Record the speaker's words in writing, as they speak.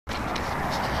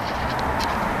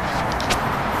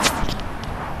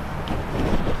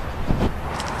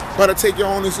About to take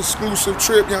y'all on this exclusive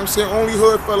trip, you know what I'm saying? Only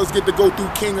Hoodfellas get to go through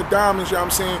King of Diamonds, you know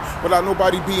what I'm saying? Without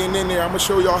nobody being in there. I'm gonna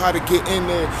show y'all how to get in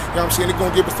there, you know what I'm saying? They're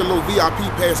gonna give us the little VIP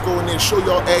pass, go in there, show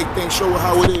y'all everything, show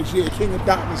how it is. Yeah, King of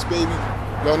Diamonds, baby.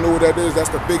 Y'all know what that is. That's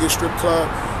the biggest strip club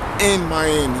in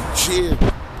Miami. Yeah.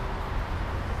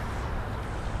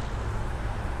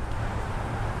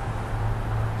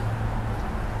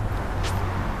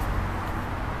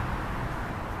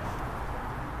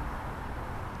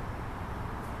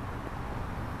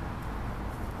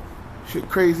 Shit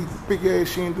crazy, big ass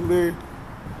chandelier.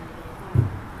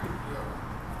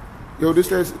 Yo, this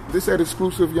that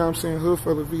exclusive, you know what I'm saying,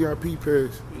 Hoodfella VIP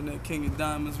pass. In that King of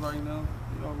Diamonds right now,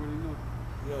 you already know.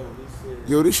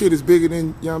 Yo, this shit is bigger than, you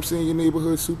know what I'm saying, your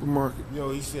neighborhood supermarket. Yo,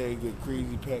 he said it get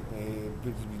crazy packed in here.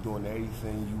 Bitches be doing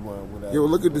anything you want, whatever. Yo,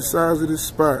 look at the size of this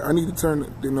spot. I need to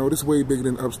turn, you know, this way bigger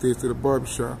than upstairs to the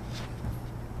barbershop.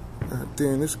 God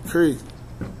damn, this is crazy.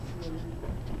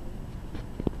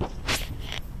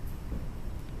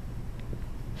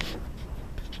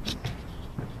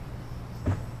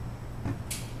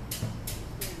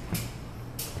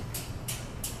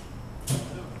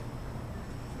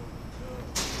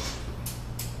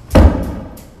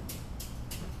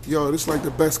 Yo, this is like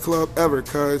the best club ever,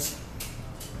 cuz.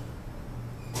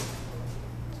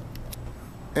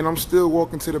 And I'm still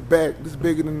walking to the back. This is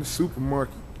bigger than the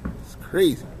supermarket. It's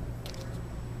crazy.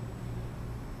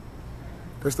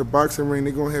 That's the boxing ring.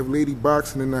 They're gonna have lady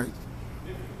boxing tonight.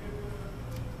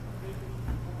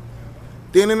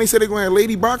 Then they said they're gonna have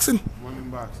lady boxing? Women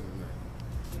boxing tonight.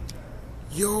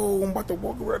 Yo, I'm about to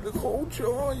walk around this whole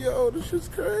joint. Yo, this shit's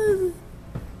crazy.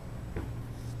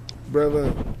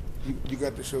 Brother, you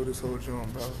got to show this whole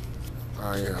joint, bro.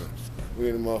 I am. We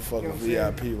in the motherfucking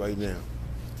VIP right now.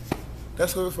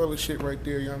 That's Hoodfella shit right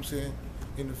there, you know what I'm saying?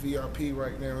 In the VIP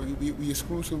right now. We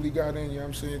exclusively got in, you know what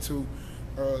I'm saying, to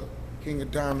King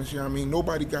of Diamonds, you know what I mean?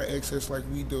 Nobody got access like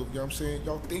we do, you know what I'm saying?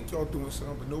 Y'all think y'all doing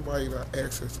something, but nobody got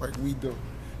access like we do.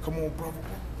 Come on, brother,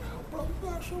 you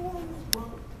gotta show all this,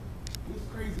 bro. It's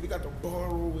crazy. They got the bar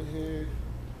over here.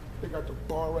 They got the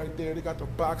bar right there. They got the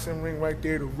boxing ring right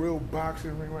there, the real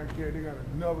boxing ring right there. They got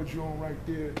another joint right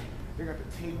there. They got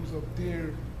the tables up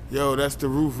there. Yo, that's the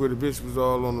roof where the bitch was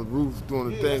all on the roof doing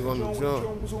the thing on the jump.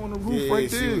 Joan was on the roof right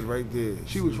there. She was right there.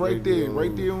 She was right there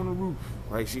on the roof.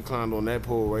 Right, she climbed on that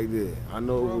pole right there. I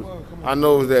know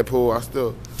it was that pole.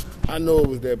 I know it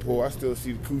was that pole. I still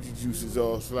see the coochie juices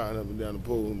all sliding up and down the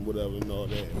pole and whatever and all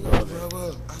that.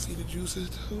 Brother, I see the juices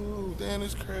too. Damn,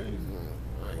 it's crazy. You know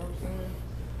what I'm saying?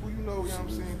 Well, you know what I'm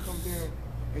saying? Come down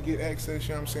and get access, you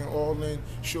know what I'm saying? All in,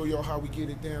 show y'all how we get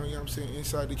it down, you know what I'm saying?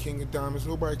 Inside the King of Diamonds.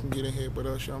 Nobody can get in here but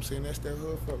us, you know what I'm saying? That's that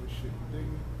Hoodfella shit.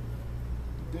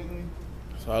 You dig me?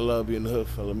 So I love being the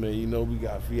Hoodfella, man. You know, we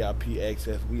got VIP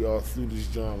access. We all through this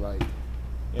joint, like, you know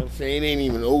what I'm saying? It ain't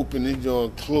even open. This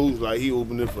joint closed. Like, he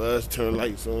opened it for us, turn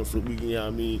lights on so we can, you know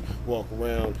what I mean, walk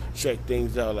around, check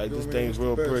things out. Like, this thing's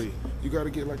real pretty. You got to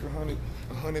get like 100,000,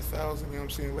 you know what I'm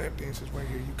saying, lap dances right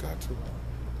here. You got to.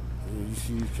 Yeah, you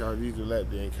see these couches, these are lap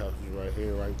dance couches right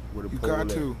here, right where the pole You got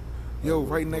to. Yo,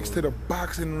 right next to the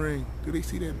boxing ring. Do they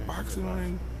see that boxing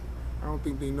ring? I don't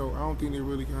think they know. I don't think they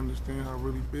really can understand how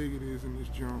really big it is in this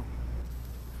joint.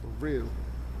 For real.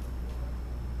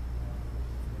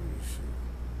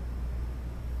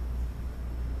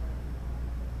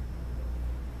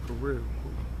 For real.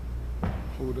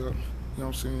 Hold up. You know what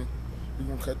I'm saying? We're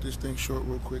going to cut this thing short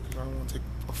real quick because I don't want to take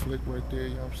a flick right there.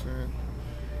 You know what I'm saying?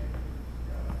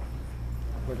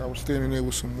 Like I was standing there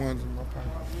with some ones in my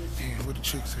pocket. Damn, where the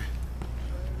chicks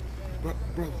at?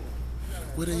 Bro,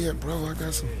 where they at, bro? I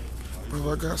got some.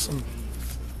 Bro, I got some.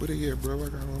 Where they at, bro? I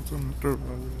got something.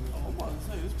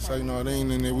 So, you know, they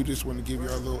ain't in there. We just want to give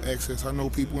y'all a little access. I know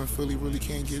people in Philly really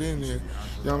can't get in there. You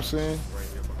know what I'm saying?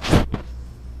 This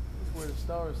where the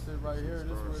stars sit right here.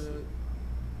 This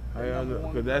where the... I know,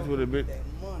 because that's where the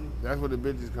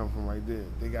bitches come from right there.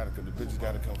 They got to, because the bitches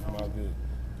got to come from out there.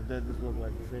 That just look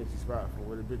like a fancy spot for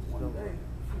where the bitches come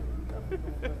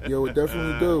from. Yo, it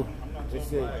definitely do.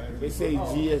 They say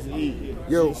GSE.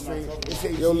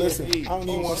 Yo, listen, I don't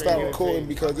even want to stop recording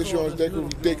because this joint's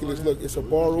ridiculous. Look, it's a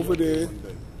bar over there.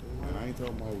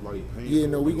 Yeah,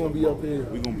 no, we gonna be up here.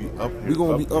 We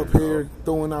gonna be up here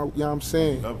throwing out, you know what I'm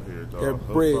saying? That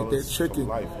bread, that chicken. You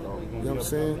know what I'm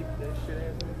saying?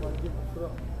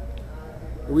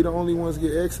 We the only ones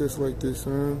get access like this,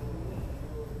 son.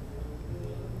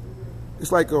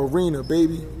 It's like an arena,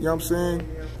 baby. You know what I'm saying?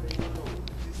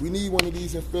 We need one of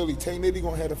these in Philly. Tay Nitty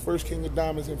gonna have the first King of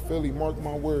Diamonds in Philly. Mark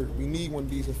my word. We need one of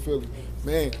these in Philly.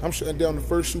 Man, I'm shutting down the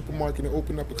first supermarket and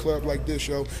opening up a club like this,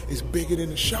 yo. It's bigger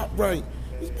than the shop, right?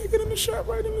 It's bigger than the shop,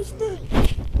 right, in this thing.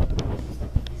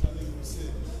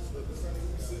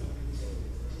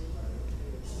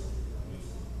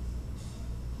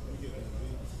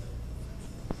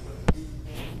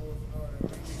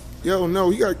 Yo, no,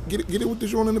 you got to get it with the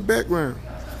joint in the background.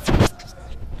 You know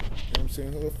what I'm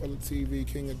saying? Hoodfella TV,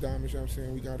 King of Diamonds, you know what I'm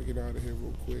saying? We got to get out of here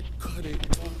real quick. Cut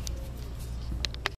it.